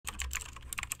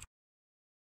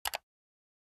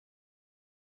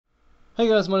Hey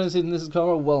guys, my name is Ethan, this is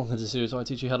Carberra. Welcome to the series where I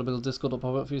teach you how to build a Discord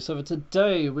pop-up for your server.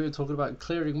 Today we're talking about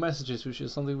clearing messages, which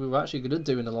is something we were actually going to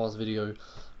do in the last video.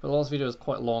 But the last video is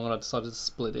quite long and I decided to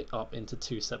split it up into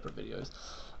two separate videos.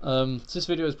 So this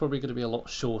video is probably going to be a lot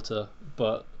shorter,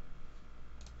 but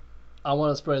I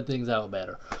want to spread things out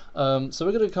better. So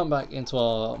we're going to come back into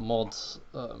our mod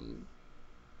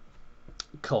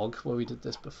cog, where we did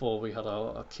this before. We had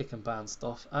our kick and ban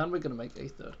stuff, and we're going to make a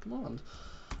third command.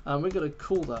 And we're going to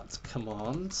call that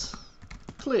command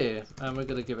clear, and we're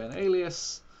going to give it an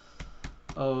alias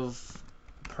of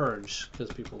purge, because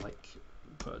people like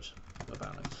purge,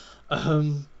 apparently.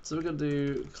 So we're going to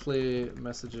do clear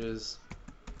messages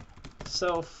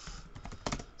self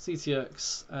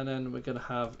ctx, and then we're going to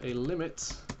have a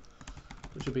limit,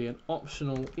 which will be an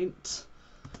optional int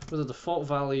with a default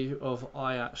value of,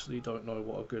 I actually don't know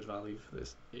what a good value for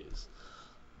this is.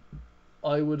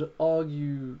 I would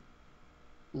argue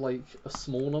like a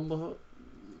small number.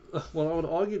 Well, I would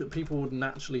argue that people would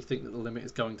naturally think that the limit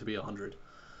is going to be 100.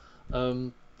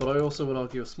 But I also would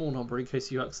argue a small number in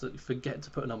case you accidentally forget to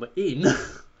put a number in.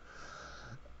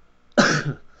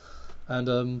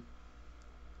 And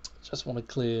just want to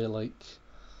clear like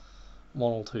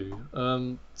 1 or 2.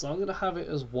 So I'm going to have it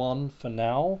as 1 for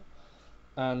now,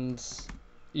 and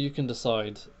you can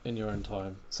decide in your own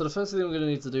time. So the first thing we're going to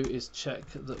need to do is check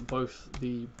that both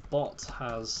the bot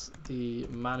has the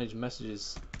manage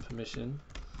messages permission.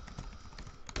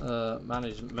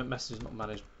 Manage messages, not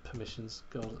manage permissions.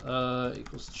 God,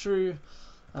 equals true,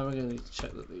 and we're going to need to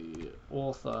check that the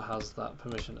author has that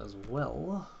permission as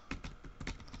well.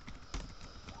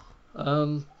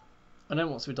 And then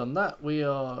once we've done that, we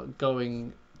are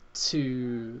going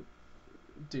to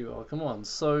do our commands.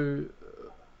 So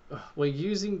we're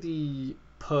using the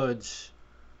purge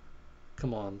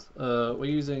command. We're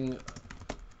using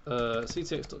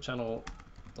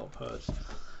ctx.channel.purge.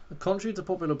 Contrary to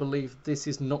popular belief, this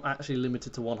is not actually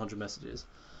limited to 100 messages.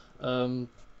 I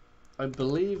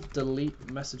believe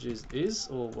delete messages is,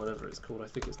 or whatever it's called, I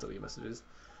think it's delete messages.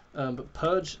 But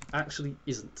purge actually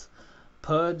isn't.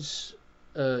 Purge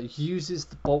uses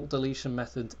the bulk deletion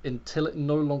method until it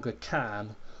no longer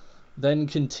can, then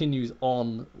continues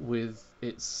on with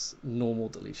its normal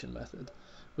deletion method,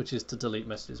 which is to delete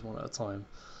messages one at a time.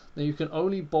 Now you can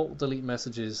only bulk delete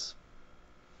messages.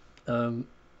 I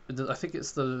think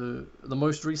it's the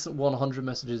most recent 100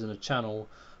 messages in a channel,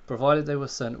 provided they were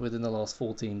sent within the last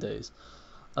 14 days.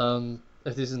 If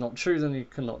this is not true, then you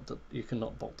cannot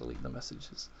bulk delete the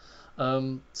messages.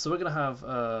 So we're going to have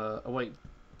await,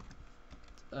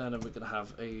 and then we're going to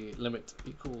have a limit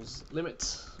equals limit.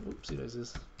 Oopsie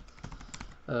daisies.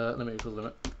 Limit equals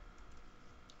limit.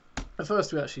 At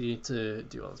first, we actually need to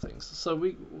do other things. So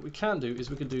what we can do is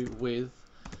we can do with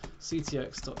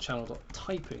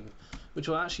ctx.channel.typing, which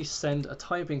will actually send a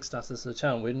typing status to the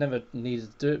channel. We never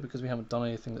needed to do it because we haven't done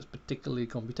anything that's particularly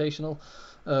computational.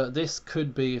 This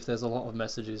could be if there's a lot of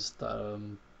messages that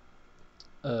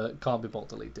can't be bulk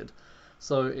deleted,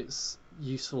 so it's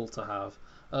useful to have.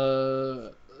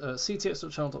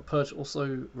 ctx.channel.purge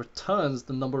also returns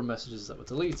the number of messages that were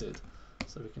deleted,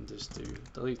 so we can just do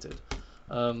deleted.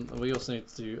 And we also need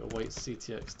to do await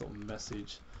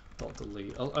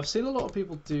ctx.message.delete. I've seen a lot of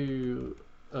people do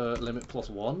limit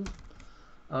 +1,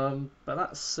 but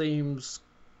that seems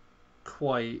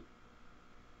quite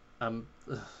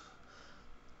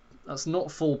that's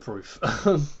not foolproof.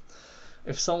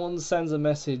 If someone sends a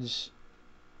message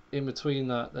in between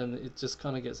that, then it just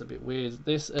kind of gets a bit weird.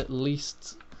 This at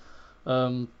least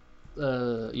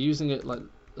using it like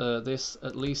this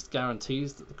at least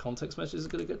guarantees that the context message is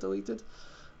going to get deleted,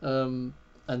 and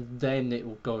then it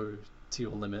will go to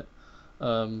your limit.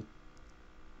 Yeah,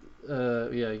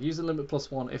 use a limit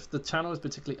 +1 if the channel is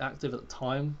particularly active at the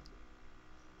time.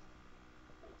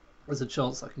 There's a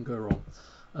chance that can go wrong,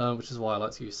 which is why I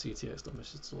like to use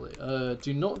ctx.message.delete.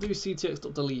 Do not do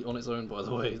ctx.delete on its own, by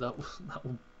the way. That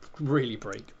will really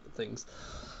break things.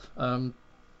 So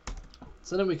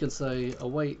then we can say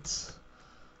await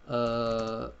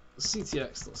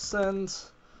ctx.send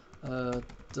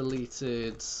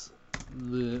deleted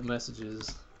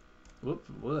messages. Whoop,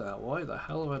 why the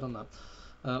hell have I done that?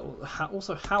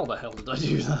 Also, how the hell did I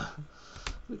do that?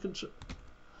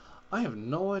 I have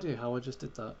no idea how I just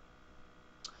did that.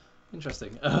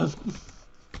 Interesting. Be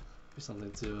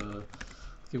something to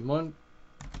keep in mind.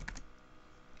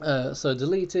 So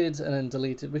deleted and then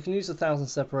deleted. We can use the 1000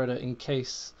 separator in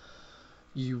case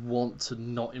you want to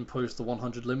not impose the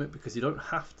 100 limit, because you don't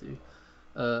have to.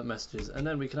 Messages, and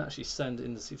then we can actually send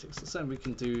in the ctx. Send, we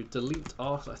can do delete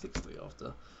after, I think it's delete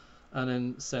after, and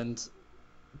then send,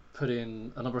 put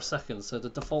in a number of seconds. So the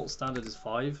default standard is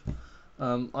 5.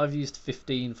 I've used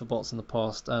 15 for bots in the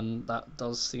past, and that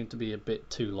does seem to be a bit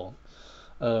too long.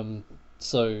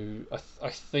 So I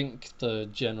think the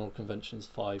general convention is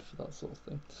 5 for that sort of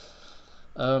thing.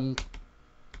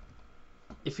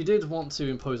 If you did want to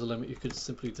impose a limit, you could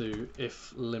simply do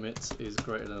if limit is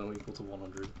greater than or equal to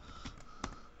 100.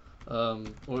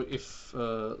 Or if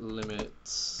limit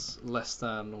less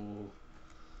than or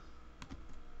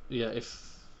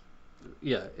if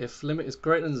limit is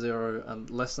greater than 0 and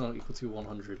less than or equal to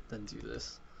 100, then do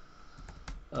this.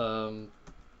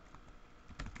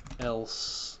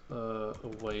 Else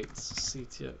await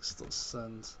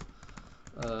ctx.send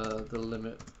the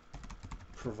limit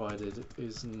provided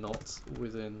is not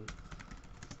within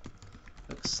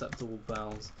acceptable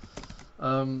bounds.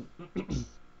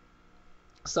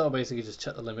 So I'll basically just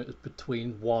check the limit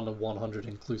between 1 and 100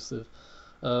 inclusive.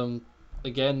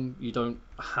 Again, you don't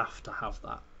have to have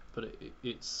that, but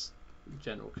it's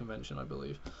general convention, I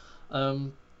believe.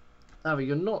 However,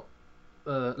 you're not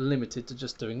limited to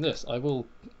just doing this. I will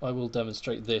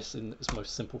demonstrate this in its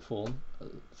most simple form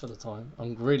for the time.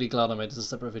 I'm really glad I made this a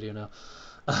separate video now.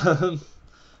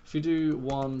 If you do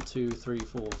 1, 2, 3,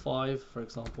 4, 5, for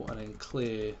example, and then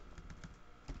clear,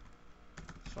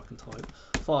 if I can type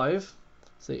 5,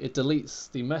 see it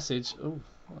deletes the message.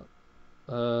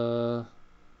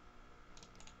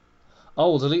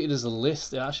 Deleted is a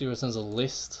list. It actually returns a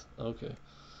list. Okay.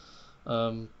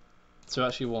 So I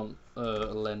actually want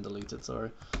len deleted.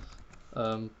 Sorry.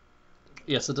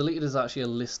 Yeah. So deleted is actually a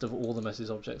list of all the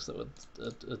message objects that were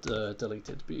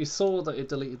deleted. But you saw that it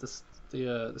deleted the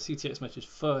CTX message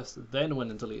first, then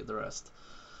went and deleted the rest.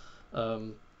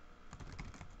 So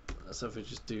if we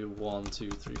just do 1,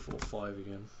 2, 3, 4, 5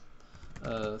 again.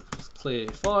 Clear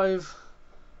 5.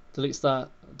 Deletes that,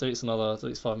 deletes another,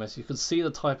 deletes 5 messages. You can see the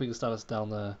typing status down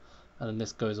there, and then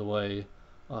this goes away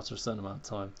after a certain amount of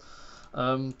time.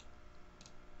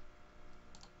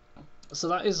 So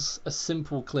that is a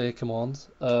simple clear command.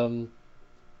 You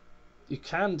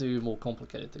can do more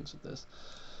complicated things with this.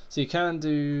 So you can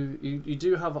do, you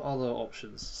do have other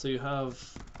options. So you have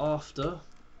after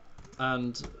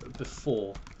and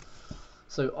before.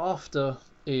 So after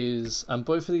is, and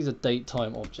both of these are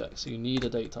datetime objects, so you need a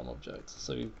datetime object.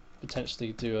 So you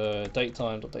potentially do a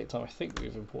datetime.datetime. I think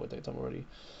we've imported datetime already.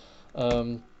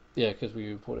 Yeah, because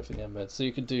we imported it from the embed. So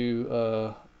you could do,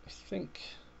 I think,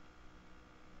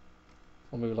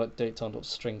 or maybe like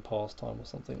datetime.string pastime or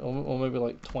something, or maybe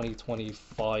like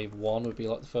 2025 1 would be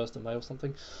like the 1st of May or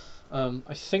something.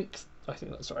 I think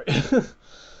that's right.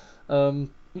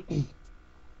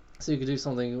 So you could do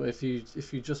something if you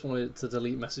just wanted to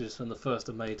delete messages from the 1st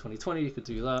of May 2020, you could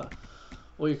do that,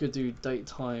 or you could do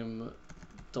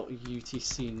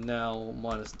datetime.utc now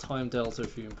minus time delta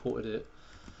if you imported it,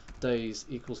 days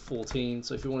equals 14.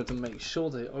 So if you wanted to make sure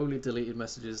that it only deleted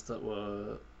messages that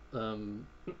were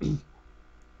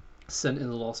sent in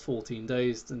the last 14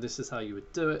 days, then this is how you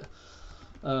would do it.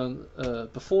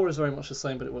 Before is very much the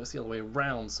same, but it works the other way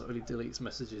around, so it only deletes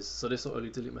messages. So this will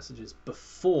only delete messages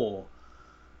before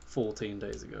 14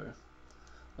 days ago,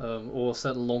 or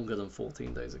set longer than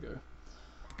 14 days ago.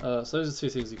 So those are two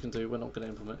things you can do. We're not going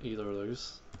to implement either of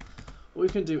those. Or you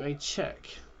can do a check,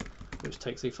 which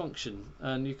takes a function,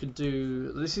 and you could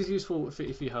do, this is useful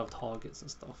if you have targets and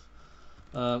stuff.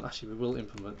 Actually, we will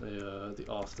implement the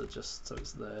after just so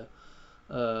it's there.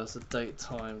 So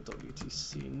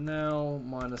datetime.utc now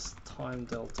minus time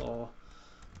delta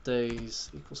days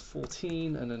equals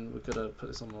 14, and then we're going to put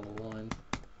this on another line.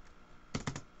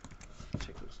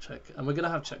 Check, and we're going to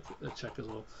have check as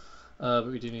well, but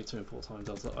we do need to import time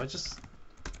delta. I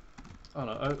don't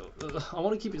know, I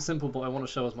want to keep it simple, but I want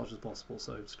to show as much as possible,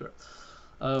 so screw it.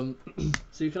 So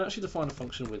you can actually define a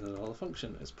function within another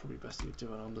function. It's probably best you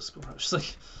do an underscore actually,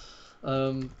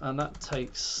 and that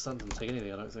doesn't take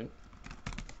anything, I don't think.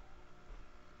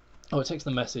 Oh, it takes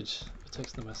the message. It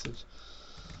takes the message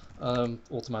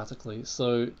automatically.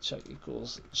 So check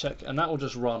equals check, and that will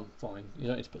just run fine. You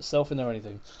don't need to put self in there or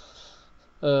anything.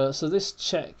 So this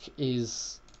check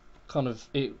is kind of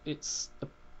it's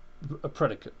a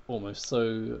predicate almost.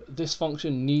 So this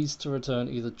function needs to return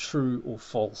either true or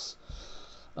false.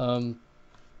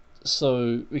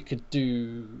 So we could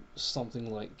do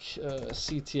something like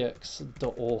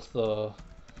ctx.author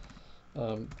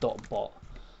 .bot.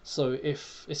 So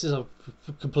if this is a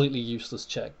completely useless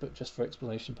check, but just for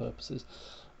explanation purposes.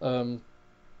 So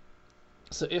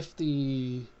if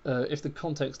the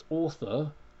context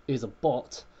author is a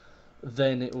bot,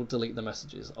 then it will delete the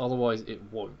messages. Otherwise, it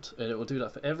won't, and it will do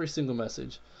that for every single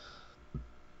message.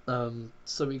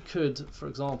 So we could, for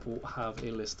example, have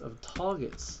a list of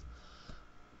targets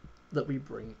that we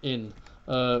bring in.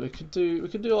 We could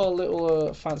do our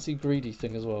little fancy greedy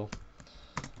thing as well.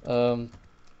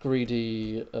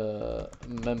 Greedy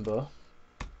member.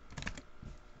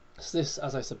 So this,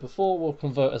 as I said before, will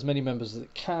convert as many members as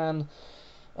it can.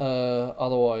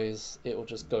 Otherwise, it will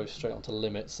just go straight onto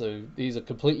limit. So these are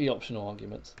completely optional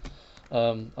arguments.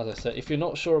 As I said, if you're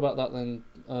not sure about that, then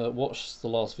watch the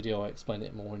last video. I explained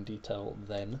it more in detail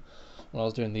then when I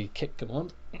was doing the kick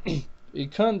command. You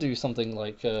can do something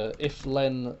like if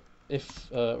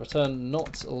return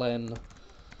not len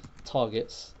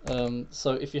targets.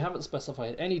 So if you haven't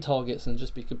specified any targets, then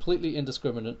just be completely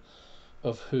indiscriminate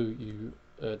of who you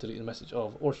delete the message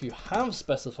of. Or if you have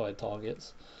specified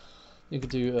targets, you could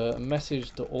do a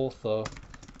message to author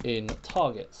in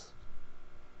targets.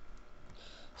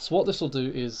 So what this will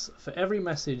do is, for every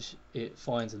message it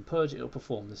finds in purge, it will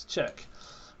perform this check.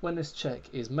 When this check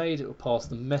is made, it will pass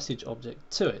the message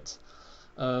object to it.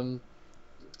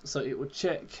 So it will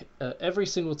check every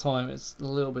single time. It's a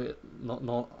little bit not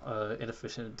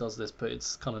inefficient, it does this, but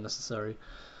it's kind of necessary.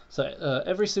 So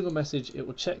every single message, it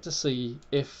will check to see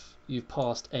if you've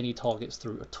passed any targets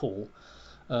through at all.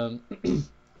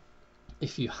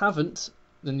 If you haven't,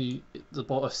 then the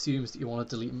bot assumes that you want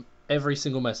to delete every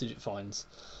single message it finds.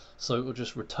 So it will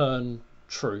just return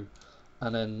true,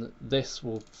 and then this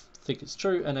will think it's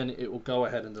true, and then it will go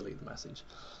ahead and delete the message.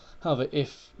 However,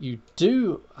 if you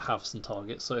do have some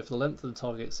targets, so if the length of the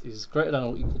targets is greater than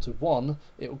or equal to 1,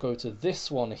 it will go to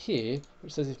this one here,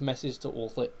 which says if message to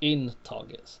author in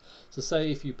targets. So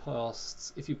say if you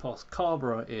passed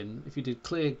Carberra in, if you did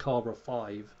clear Carberra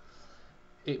 5,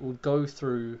 it will go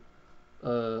through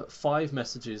 5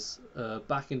 messages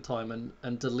back in time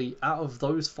and delete, out of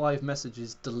those 5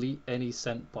 messages, delete any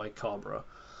sent by Carberra.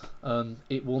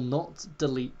 It will not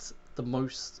delete the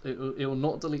most. It will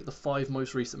not delete the 5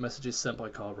 most recent messages sent by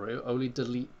Carberra. It will only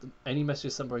delete any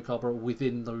messages sent by Carberra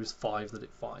within those 5 that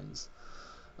it finds.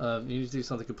 You need to do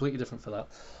something completely different for that.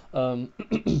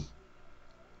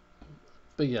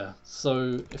 But yeah,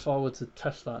 so if I were to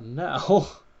test that now,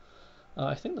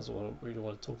 I think that's what I really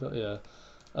want to talk about. Yeah.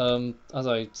 As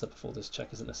I said before, this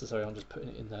check isn't necessary. I'm just putting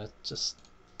it in there just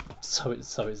so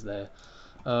it's there.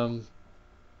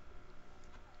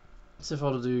 So if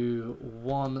I were to do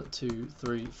 1, 2,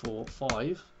 3, 4,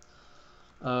 5,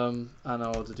 and I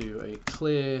were to do a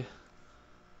clear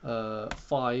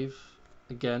 5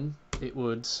 again, it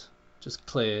would just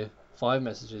clear 5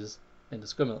 messages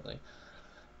indiscriminately.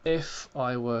 If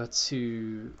I were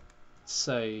to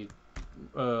say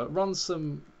run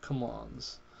some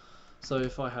commands, so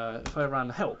if I ran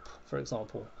help, for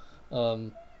example,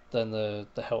 then the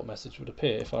help message would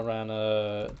appear. If I ran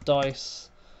dice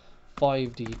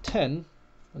 5d10,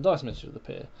 a dice message would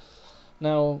appear.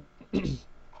 Now,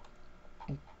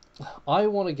 I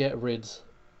want to get rid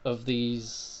of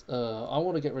these. I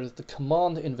want to get rid of the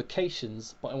command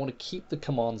invocations, but I want to keep the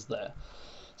commands there.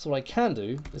 So what I can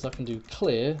do is I can do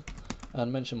clear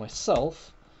and mention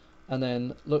myself, and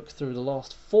then look through the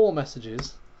last 4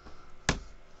 messages,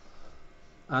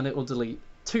 and it will delete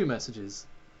 2 messages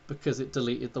because it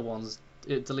deleted the ones.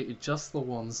 It deleted just the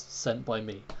ones sent by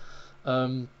me.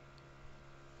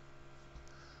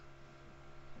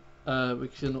 We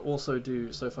can also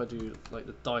do, so if I do like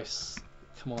the dice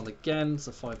command again,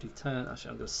 so 5d10.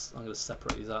 Actually, I'm gonna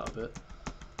separate these out a bit,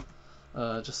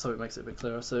 just so it makes it a bit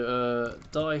clearer. So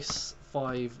dice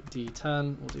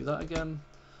 5d10. We'll do that again.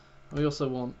 And we also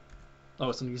want. Oh,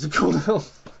 it's an user call now.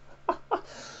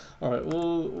 Alright,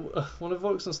 we'll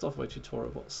invoke some stuff by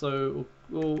tutorial bot. So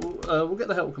we'll get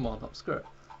the help command up. Screw it.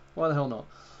 Why the hell not?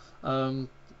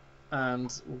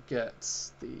 And we'll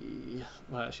get the.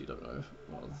 I actually don't know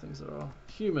what other things there are.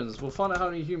 Humans. We'll find out how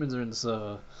many humans are in the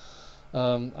server.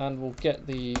 And we'll get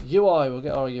the UI. We'll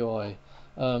get our UI.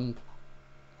 And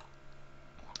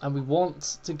we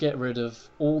want to get rid of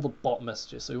all the bot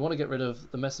messages. So we want to get rid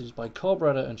of the message by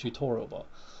Carberra and tutorial bot.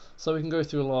 So we can go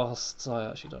through the last, I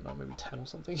actually don't know, maybe 10 or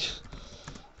something.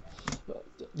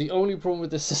 The only problem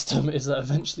with this system is that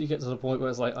eventually you get to the point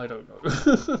where it's like, I don't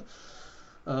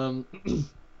know.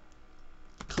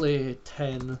 Clear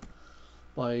 10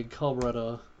 by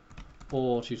Carberra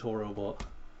or tutorial bot.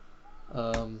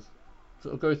 So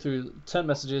it'll go through 10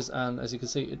 messages, and as you can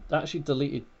see, it actually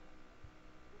deleted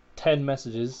 10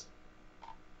 messages.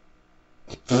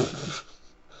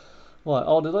 Right,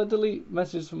 oh, did I delete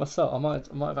messages for myself? I might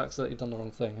have accidentally done the wrong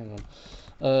thing. Hang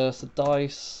on. So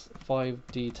dice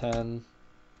 5d10.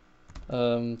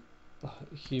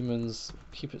 Humans,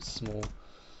 keep it small.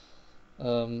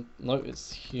 No,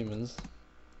 it's humans.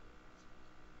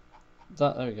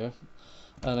 There we go.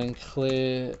 And then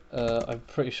clear. I'm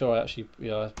pretty sure I actually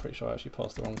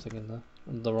passed the wrong thing in there,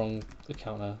 the wrong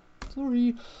account there.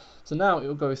 Sorry. So now it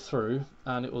will go through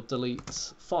and it will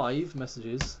delete 5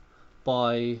 messages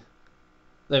by.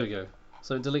 There we go.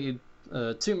 So it deleted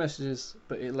 2 messages,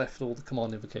 but it left all the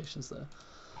command invocations there.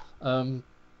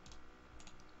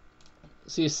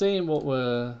 So you're seeing what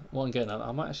I'm getting at.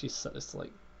 I might actually set this to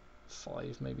like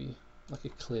 5, maybe like a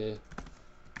clear.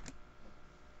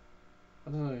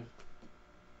 I don't know.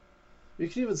 You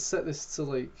can even set this to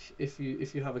like if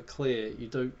you have a clear, you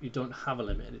don't have a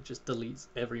limit, and it just deletes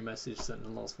every message sent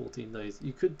in the last 14 days.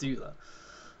 You could do that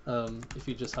if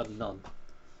you just had none.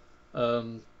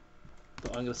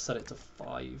 But I'm gonna set it to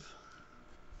 5,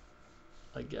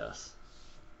 I guess.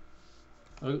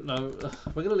 Oh, no,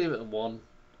 we're gonna leave it at 1.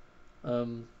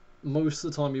 Most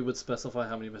of the time you would specify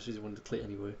how many messages you wanted to clear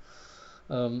anyway.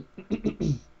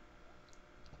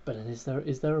 But then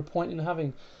is there a point in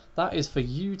having that? Is for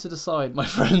you to decide, my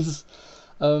friends.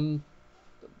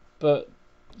 But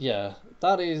yeah,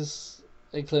 that is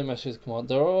a clear message command.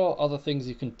 There are other things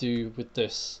you can do with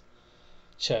this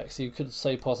check. So you could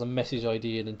say pass a message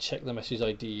ID and then check the message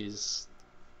ID is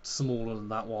smaller than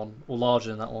that one or larger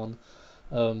than that one.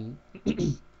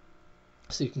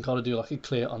 So you can kind of do like a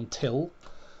clear until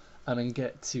and then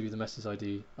get to the message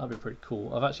ID. That'd be pretty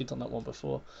cool. I've actually done that one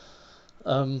before.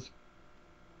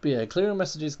 But yeah, clearing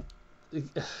messages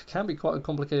can be quite a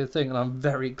complicated thing, and I'm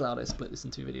very glad I split this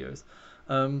in 2 videos.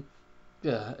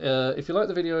 If you like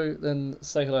the video, then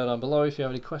say hello down below. If you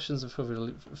have any questions, feel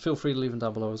free to leave them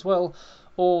down below as well,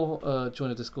 or join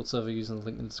a Discord server using the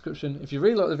link in the description. If you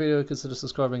really like the video, consider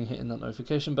subscribing and hitting that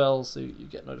notification bell so you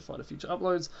get notified of future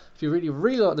uploads. If you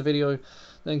really like the video,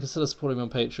 then consider supporting me on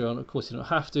Patreon. Of course, you don't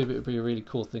have to, but it would be a really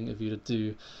cool thing of you to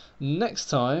do. Next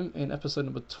time, in episode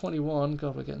number 21,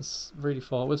 God, we're getting really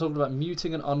far, we're talking about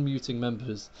muting and unmuting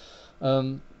members.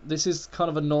 This is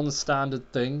kind of a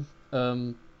non-standard thing.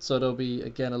 So there'll be,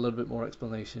 again, a little bit more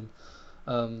explanation.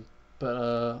 But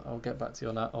I'll get back to you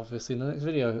on that, obviously, in the next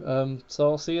video. So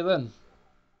I'll see you then.